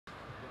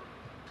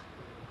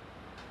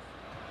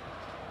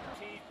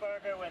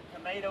and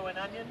tomato and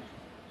onion.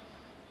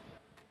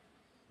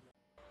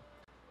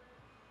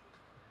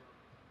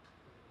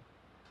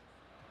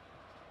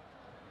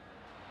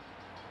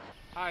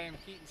 Hi, I'm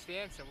Keaton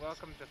Stantz and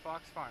welcome to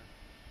Fox Farm.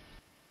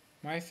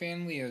 My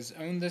family has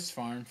owned this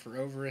farm for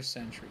over a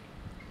century.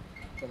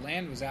 The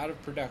land was out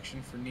of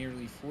production for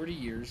nearly 40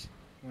 years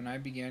when I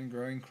began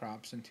growing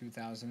crops in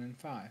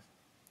 2005.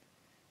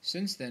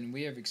 Since then,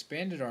 we have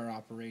expanded our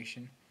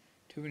operation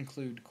to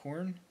include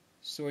corn,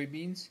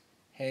 soybeans,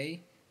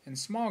 hay, and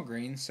small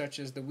grains such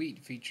as the wheat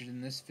featured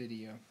in this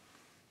video.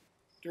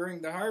 During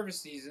the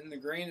harvest season, the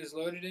grain is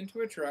loaded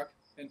into a truck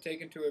and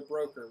taken to a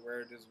broker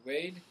where it is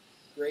weighed,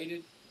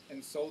 graded,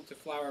 and sold to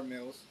flour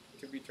mills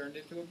to be turned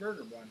into a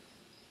burger bun.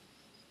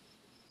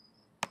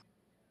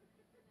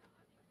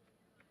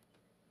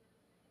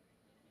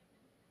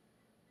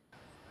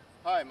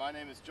 Hi, my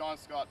name is John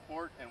Scott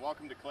Port, and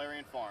welcome to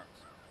Clarion Farms.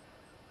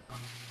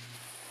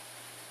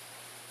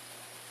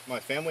 My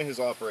family has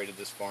operated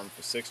this farm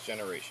for 6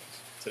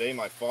 generations. Today,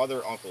 my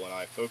father, uncle, and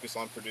I focus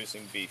on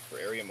producing beef for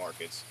area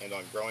markets and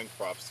on growing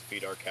crops to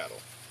feed our cattle.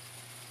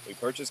 We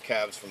purchase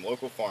calves from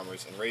local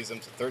farmers and raise them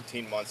to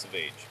 13 months of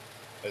age.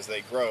 As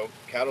they grow,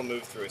 cattle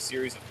move through a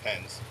series of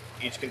pens,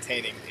 each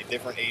containing a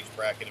different age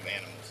bracket of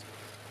animals.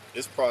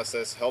 This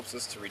process helps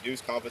us to reduce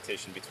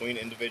competition between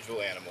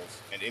individual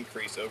animals and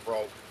increase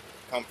overall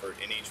comfort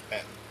in each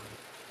pen.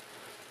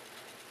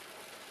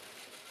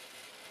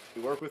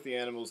 We work with the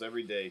animals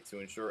every day to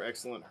ensure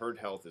excellent herd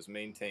health is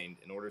maintained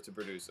in order to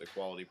produce a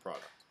quality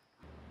product.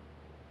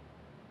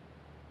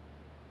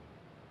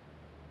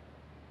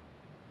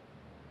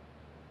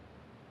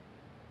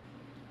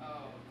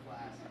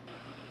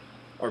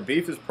 Our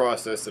beef is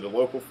processed at a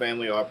local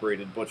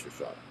family-operated butcher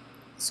shop.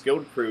 The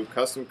skilled crew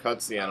custom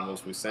cuts the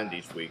animals we send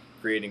each week,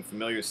 creating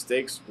familiar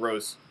steaks,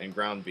 roasts, and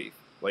ground beef,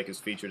 like is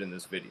featured in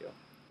this video.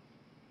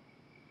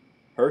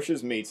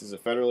 Hirsch's Meats is a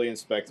federally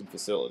inspected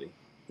facility.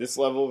 This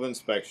level of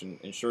inspection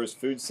ensures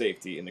food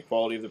safety and the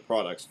quality of the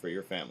products for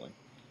your family.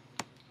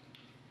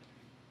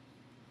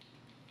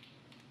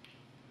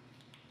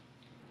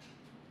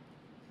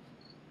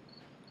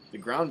 The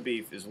ground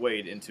beef is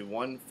weighed into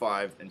 1,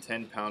 5, and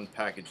 10-pound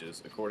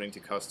packages according to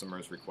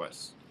customers'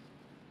 requests.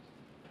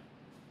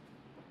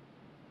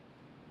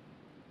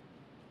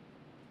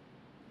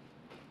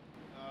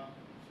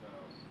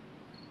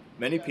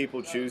 Many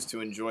people choose to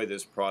enjoy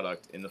this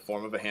product in the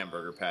form of a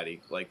hamburger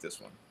patty, like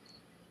this one.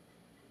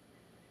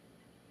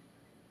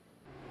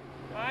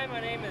 Hi,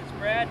 my name is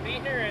Brad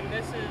Beatner, and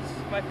this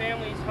is my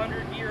family's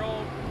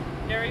 100-year-old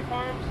dairy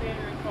farm,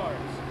 Sandering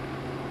Farms.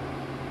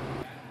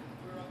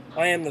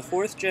 I am the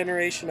 4th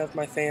generation of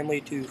my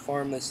family to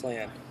farm this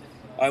land.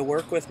 I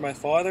work with my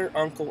father,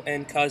 uncle,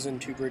 and cousin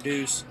to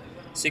produce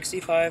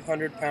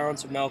 6,500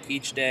 pounds of milk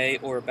each day,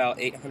 or about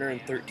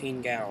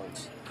 813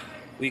 gallons.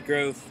 We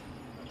grow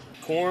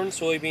corn,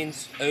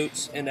 soybeans,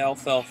 oats, and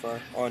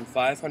alfalfa on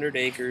 500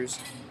 acres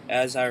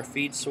as our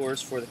feed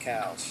source for the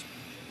cows.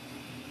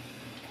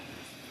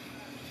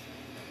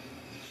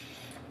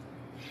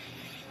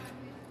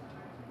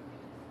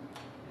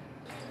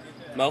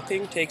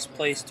 Milking takes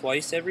place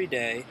twice every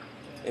day,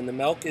 and the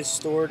milk is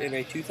stored in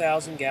a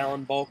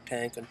 2,000-gallon bulk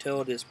tank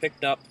until it is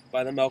picked up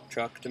by the milk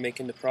truck to make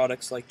into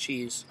products like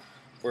cheese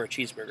for a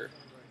cheeseburger.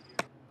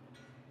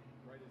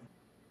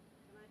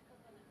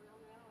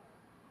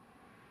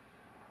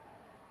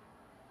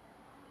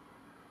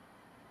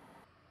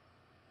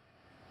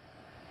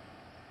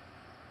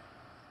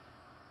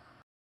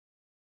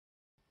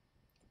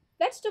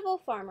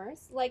 Vegetable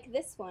farmers, like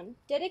this one,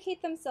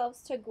 dedicate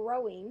themselves to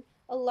growing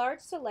a large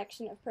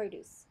selection of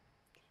produce.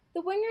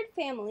 The Wingard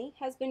family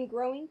has been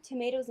growing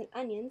tomatoes and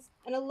onions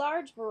and a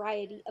large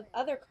variety of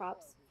other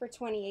crops for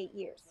 28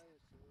 years.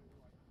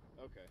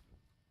 Okay.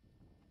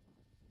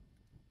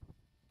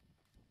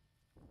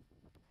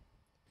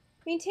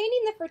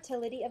 Maintaining the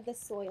fertility of the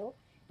soil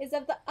is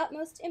of the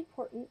utmost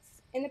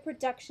importance in the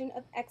production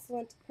of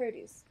excellent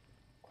produce.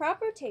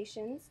 Crop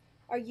rotations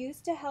are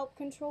used to help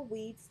control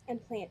weeds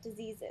and plant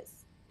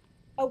diseases.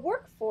 A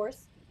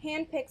workforce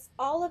handpicks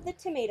all of the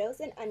tomatoes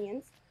and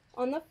onions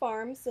on the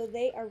farm so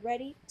they are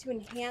ready to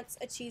enhance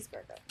a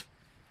cheeseburger.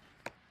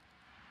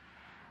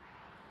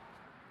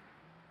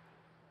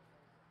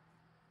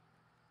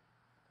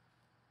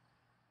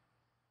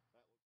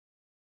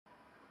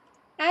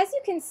 As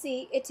you can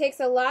see, it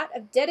takes a lot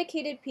of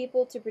dedicated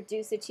people to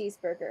produce a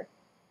cheeseburger.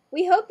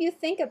 We hope you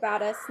think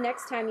about us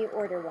next time you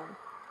order one.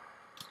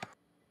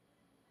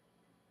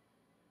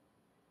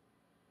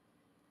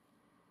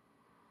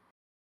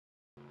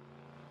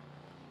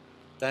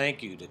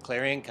 Thank you to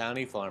Clarion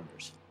County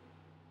Farmers.